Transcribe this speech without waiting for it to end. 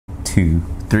2,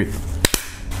 3.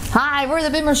 Hi, we're the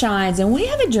Boomershines, and we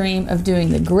have a dream of doing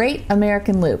the Great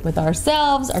American Loop with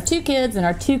ourselves, our 2 kids, and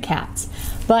our 2 cats.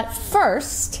 But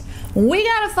first, we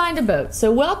gotta find a boat. So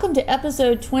welcome to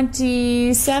episode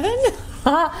 27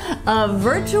 of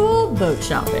Virtual Boat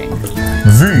Shopping.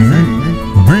 V.B.S.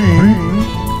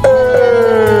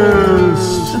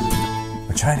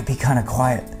 We're trying to be kind of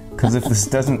quiet, because if this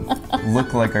doesn't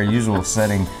look like our usual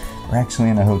setting, we're actually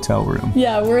in a hotel room.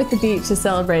 Yeah, we're at the beach to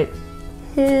celebrate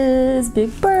his big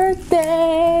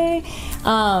birthday.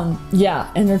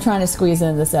 Yeah, and they're trying to squeeze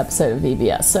in this episode of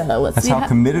V.B.S. So let's see. That's how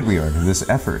committed we are to this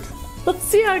effort. Let's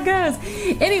see how it goes.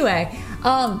 Anyway,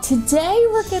 today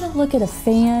we're going to look at a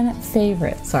fan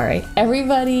favorite. Sorry,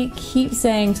 everybody keeps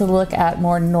saying to look at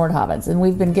more Nordhavns, and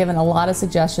we've been given a lot of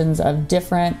suggestions of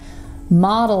different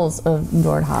models of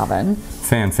Nordhavn.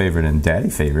 Fan favorite and daddy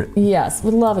favorite. Yes,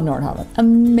 we love a Nordhavn.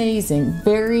 Amazing,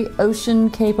 very ocean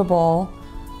capable,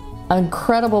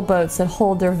 incredible boats that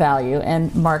hold their value,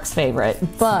 and Mark's favorite.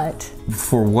 But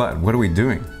for what? What are we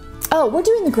doing? Oh, we're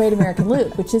doing the Great American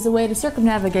Loop, which is a way to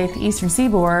circumnavigate the eastern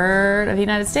seaboard of the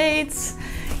United States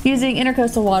using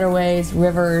intercoastal waterways,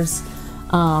 rivers,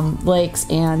 lakes,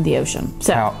 and the ocean.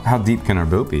 So how deep can our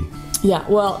boat be? Yeah,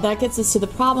 well, that gets us to the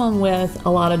problem with a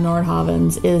lot of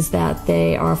Nordhavns is that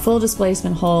they are full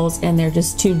displacement holes and they're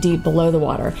just too deep below the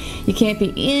water. You can't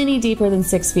be any deeper than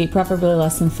 6 feet, preferably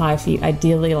less than 5 feet,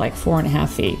 ideally like 4.5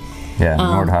 feet. Yeah,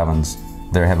 Nordhavns,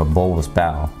 they have a bulbous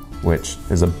bow, which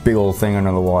is a big old thing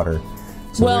under the water.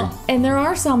 So well, and there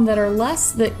are some that are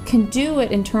less that can do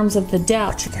it in terms of the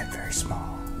depth. But you get very small.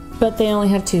 But they only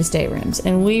have 2 staterooms,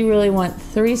 and we really want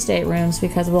 3 staterooms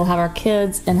because we'll have our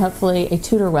kids and hopefully a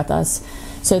tutor with us.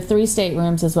 So 3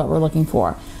 staterooms is what we're looking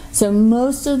for. So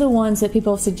most of the ones that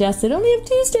people have suggested only have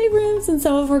 2 staterooms, and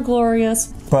some of them are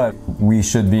glorious. But we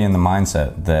should be in the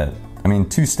mindset that, I mean,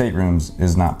 2 staterooms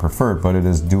is not preferred, but it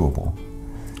is doable.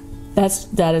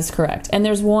 That is correct. And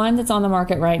there's one that's on the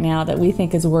market right now that we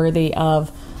think is worthy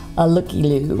of a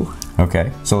looky-loo.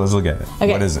 Okay, so let's look at it.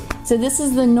 Okay. What is it? So this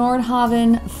is the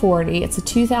Nordhavn 40. It's a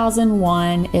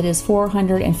 2001. It is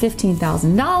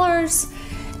 $415,000,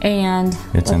 and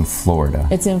it's in Florida.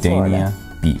 It's in Florida.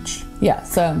 Dania Beach. Yeah.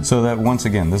 So that once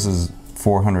again, this is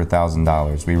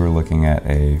 $400,000. We were looking at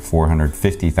a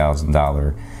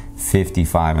 $450,000,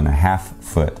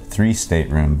 55.5-foot 3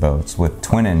 stateroom boats with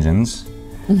twin engines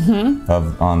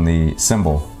on the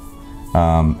symbol.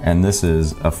 And this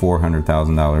is a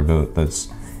 $400,000 boat that's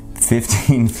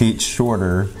 15 feet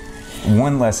shorter,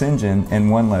 1 less engine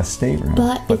and 1 less stateroom.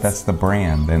 But that's the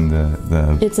brand and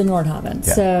the. It's a Nordhavn,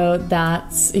 yeah. So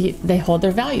they hold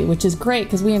their value, which is great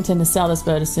because we intend to sell this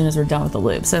boat as soon as we're done with the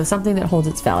loop. So something that holds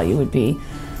its value would be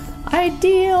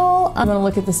ideal. I'm going to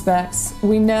look at the specs.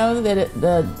 We know that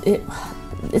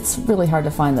it's really hard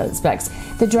to find those specs.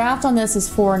 The draft on this is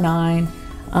 4.9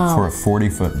 for a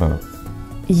 40-foot boat.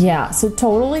 Yeah, so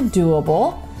totally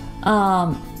doable.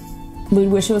 We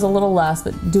wish it was a little less,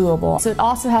 but doable. So it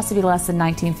also has to be less than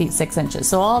 19 feet 6 inches.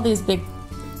 So all these big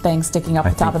things sticking up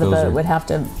the top of the boat would have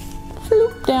to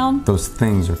floop down. Those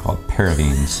things are called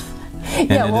parabeams.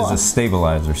 And it is a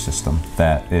stabilizer system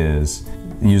that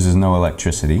uses no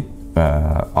electricity.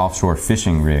 Offshore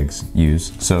fishing rigs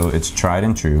use. So it's tried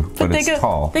and true, but it's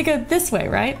tall. They go this way,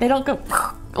 right? They don't go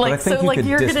like so. Like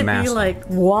you're gonna be like,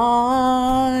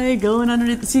 why going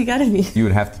underneath? So you gotta be. You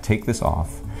would have to take this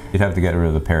off. You'd have to get rid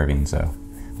of the parabeams though,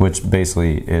 which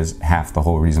basically is half the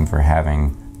whole reason for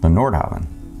having the Nordhavn.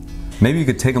 Maybe you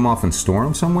could take them off and store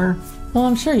them somewhere. Well,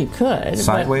 I'm sure you could.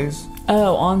 Sideways.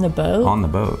 Oh, on the boat. On the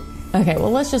boat. Okay,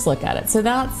 well let's just look at it. So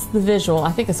that's the visual.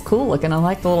 I think it's cool looking. I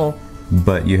like the little.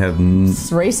 But you have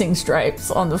racing stripes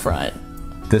on the front.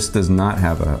 This does not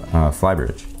have a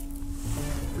flybridge.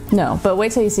 No, but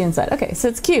wait till you see inside. Okay, so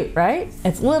it's cute, right?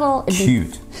 It's little.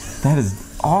 Cute. That is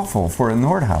awful for a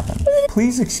Nordhavn.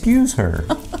 Please excuse her.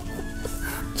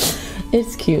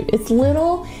 It's cute. It's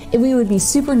little. We would be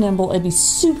super nimble. It'd be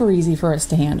super easy for us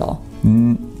to handle.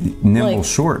 Nimble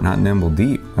short, not nimble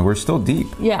deep. And we're still deep.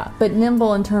 Yeah, but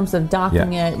nimble in terms of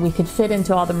docking it. We could fit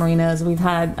into all the marinas. We've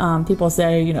had people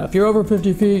say, if you're over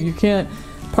 50 feet, you can't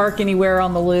park anywhere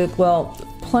on the loop. Well,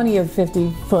 plenty of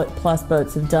 50-foot plus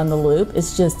boats have done the loop.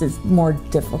 It's more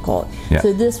difficult. Yeah.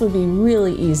 So this would be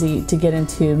really easy to get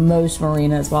into most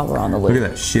marinas while we're on the loop. Look at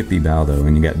that shippy bow though,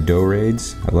 and you got dough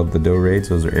raids. I love the dough raids.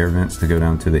 Those are air vents to go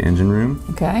down to the engine room.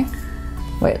 Okay.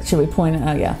 Wait, should we point it?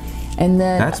 Oh yeah. And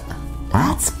then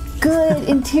that's good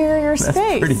interior space.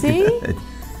 That's pretty see? Good.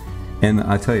 And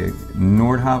I tell you,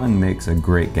 Nordhavn makes a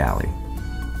great galley.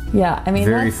 Yeah, I mean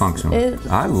very functional.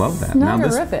 I love that. Not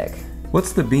horrific.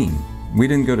 What's the beam? We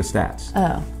didn't go to stats.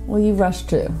 Oh, well, you rushed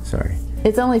too. Sorry.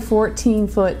 It's only 14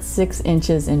 foot 6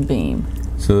 inches in beam.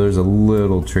 So there's a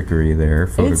little trickery there,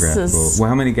 photographical. Well,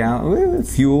 how many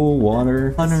gallons? Fuel,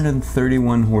 water,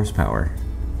 131 horsepower.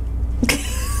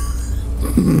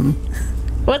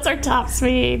 What's our top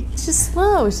speed? It's just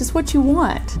slow. It's just what you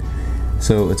want.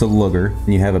 So it's a lugger,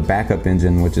 and you have a backup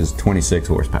engine, which is 26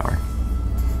 horsepower.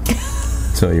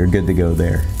 So you're good to go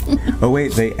there. Oh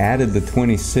wait, they added the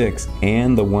 26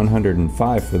 and the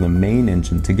 105 for the main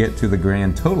engine to get to the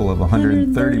grand total of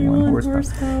 131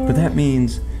 horsepower. But that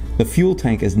means the fuel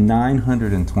tank is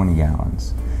 920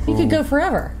 gallons. You could go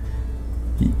forever.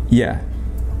 Yeah.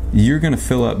 You're going to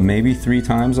fill up maybe 3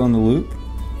 times on the loop.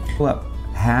 Fill up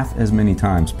half as many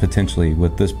times potentially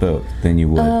with this boat than you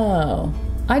would. Oh.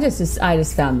 I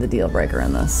just found the deal breaker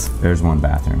in this. There's one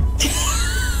bathroom.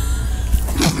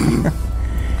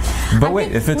 But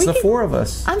wait, if it's the 4 of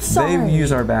us, I'm sorry. they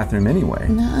use our bathroom anyway.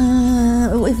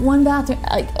 If one bathroom,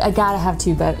 I gotta have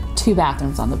two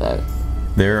bathrooms on the boat.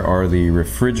 There are the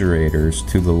refrigerators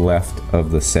to the left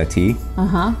of the settee.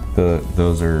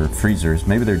 Those are freezers.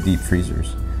 Maybe they're deep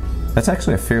freezers. That's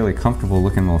actually a fairly comfortable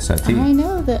looking little settee. I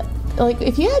know that. Like,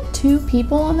 if you had 2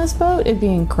 people on this boat, it'd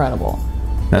be incredible.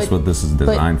 That's what this is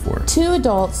designed for. 2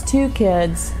 adults, 2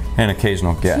 kids, and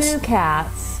occasional guests. 2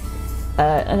 cats,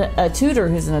 a tutor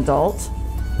who's an adult.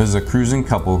 This is a cruising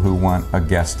couple who want a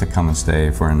guest to come and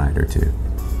stay for a night or 2.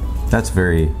 That's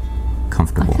very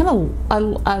comfortable.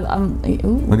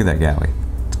 Look at that galley.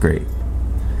 It's great.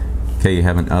 Okay, you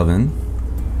have an oven.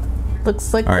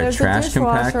 Looks like there's trash a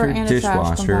dishwasher compactor, and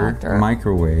dishwasher,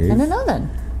 microwave, and an oven,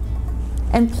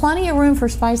 and plenty of room for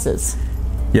spices.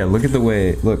 Yeah, look at the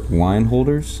way, look, wine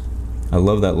holders. I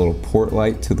love that little port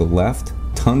light to the left.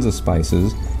 Tons of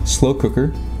spices. Slow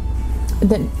cooker. I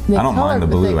don't mind the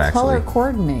blue, actually. Color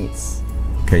coordinates.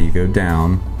 Okay, you go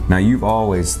down. Now, you've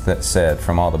always said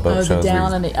from all the boat shows. The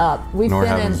down and the up.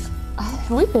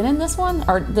 Have we been in this one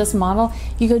or this model?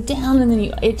 You go down and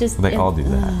then they all do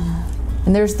that.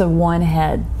 And there's the one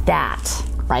head. That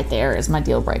right there is my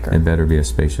deal breaker. It better be a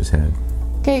spacious head.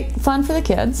 Okay, fun for the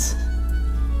kids.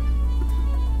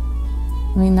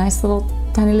 I mean, nice little,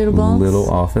 tiny little bunks.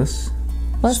 Little office.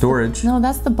 Storage. No,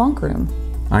 that's the bunk room.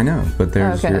 I know, but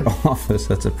there's your office.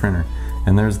 That's a printer.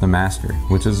 And there's the master,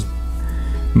 which is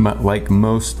like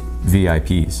most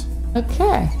VIPs.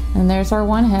 Okay, and there's our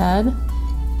one head.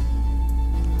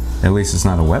 At least it's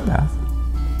not a wet bath.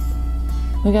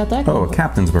 We got that. Oh, a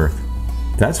captain's berth.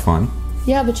 That's fun.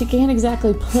 Yeah, but you can't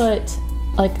exactly put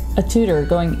like a tutor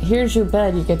going, here's your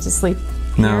bed, you get to sleep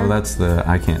here. No, that's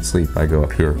I can't sleep, I go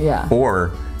up here. Yeah.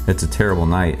 Or it's a terrible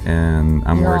night and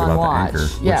I'm worried about the anchor,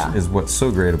 which is what's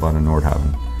so great about a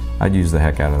Nordhavn. I'd use the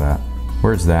heck out of that.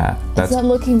 Where's that? Is that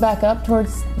looking back up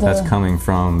towards the... That's coming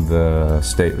from the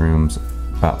staterooms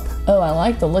up. Oh, I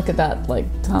like the look at that, like,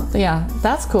 top. Yeah,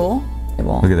 that's cool.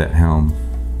 Look at that helm.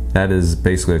 That is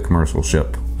basically a commercial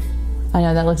ship. I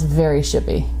know, that looks very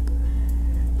shippy.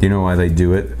 Do you know why they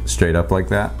do it straight up like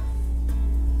that?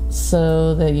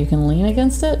 So that you can lean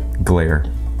against it? Glare.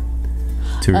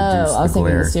 To reduce I was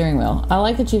thinking the steering wheel. I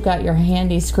like that you've got your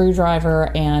handy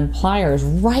screwdriver and pliers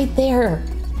right there.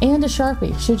 And a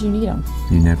Sharpie, should you need them.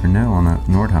 You never know on a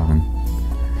Nordhavn.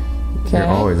 Okay. You're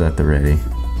always at the ready.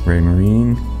 Ray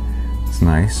Marine. It's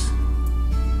nice.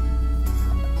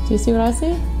 Do you see what I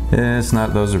see? Yeah, it's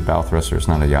not, those are bow thrusters,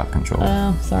 not a yacht controller.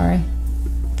 Oh, sorry.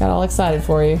 Got all excited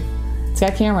for you. It's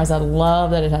got cameras. I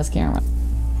love that it has cameras.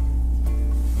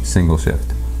 Single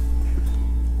shift.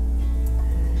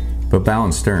 But bow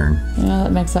and stern. Yeah,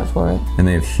 that makes up for it. And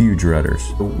they have huge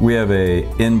rudders. We have a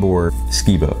inboard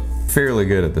ski boat. Fairly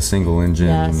good at the single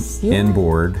engine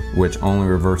inboard, which only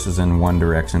reverses in one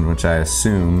direction, which I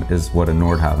assume is what a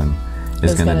Nordhavn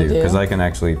is going to do. Because I can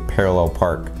actually parallel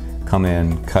park, come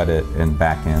in, cut it, and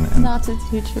back in. And not to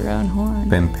toot your own horn.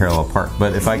 Then parallel park.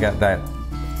 But if I got that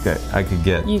I could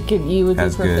get. You would be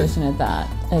proficient at that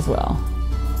as well.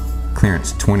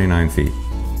 Clearance 29 feet.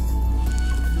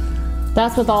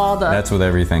 That's with all the. That's with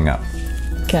everything up.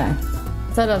 Okay.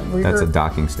 Is that a reverse? That's a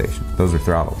docking station. Those are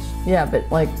throttles. Yeah, but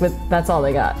that's all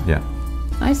they got. Yeah.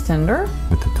 Nice tender.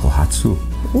 With the Tohatsu.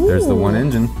 Ooh. There's the one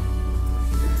engine.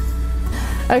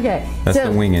 Okay. That's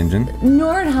the wing engine.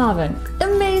 Nordhavn.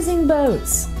 Amazing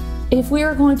boats. If we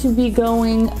are going to be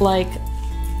going like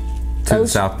to the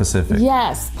South Pacific.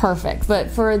 Yes, perfect.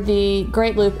 But for the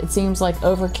Great Loop, it seems like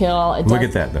overkill. Look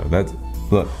at that though.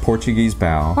 Look, Portuguese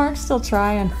bow. Mark's still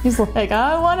trying. He's like,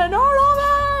 I want a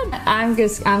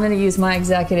Nordhavn. I'm going to use my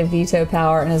executive veto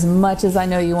power, and as much as I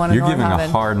know you want a Nordhavn. You're giving a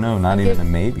hard no, not even a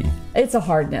maybe. It's a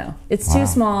hard no. It's too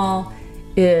small.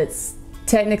 It's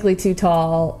technically too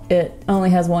tall. It only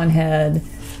has one head.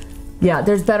 Yeah,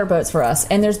 there's better boats for us,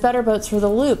 and there's better boats for the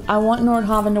loop. I want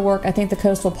Nordhavn to work. I think the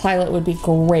Coastal Pilot would be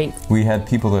great. We had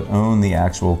people that own the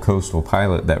actual Coastal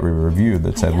Pilot that we reviewed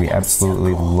that said we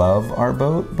absolutely love our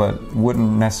boat, but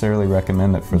wouldn't necessarily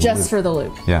recommend it for the loop. Just for the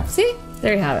loop. Yeah. See?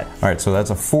 There you have it. All right, so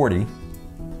that's a 40.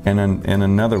 And then in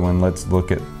another one, let's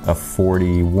look at a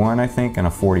 41, I think, and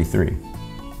a 43.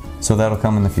 So that'll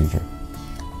come in the future.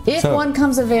 If one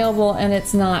comes available and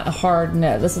it's not a hard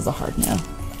no, this is a hard no.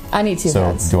 I need two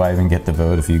heads. So do I even get the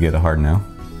vote if you get a hard no?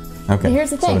 Okay. But here's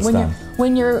the thing: so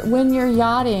when you're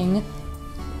yachting,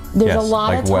 there's a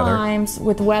lot of times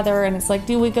with weather, and it's like,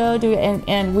 do we go?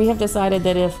 And we have decided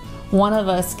that if one of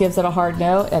us gives it a hard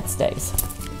no, it stays.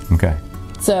 Okay.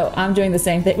 So I'm doing the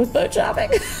same thing with boat shopping.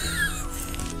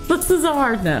 This is a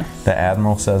hard no. The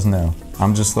Admiral says no.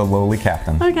 I'm just the lowly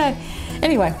captain. Okay.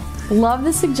 Anyway. Love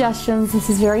the suggestions. This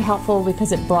is very helpful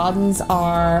because it broadens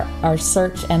our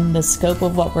search and the scope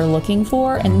of what we're looking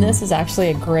for. And this is actually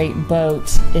a great boat.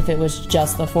 If it was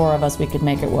just the four of us, we could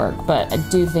make it work. But I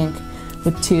do think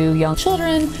with two young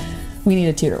children, we need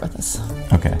a tutor with us.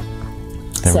 Okay.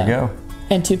 There we go.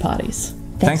 And two potties.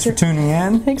 Thanks for tuning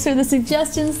in. Thanks for the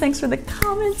suggestions. Thanks for the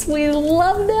comments. We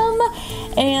love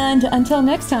them. And until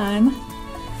next time,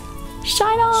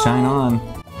 shine on. Shine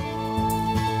on.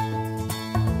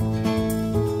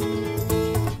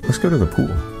 Let's go to the pool.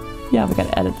 Yeah, we got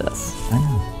to edit this. I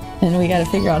know. And we got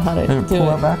to figure out how to do it. Is it a pool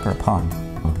out back or a pond?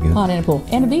 Pond and a pool.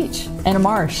 And a beach. And a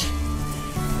marsh.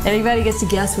 Everybody gets to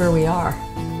guess where we are.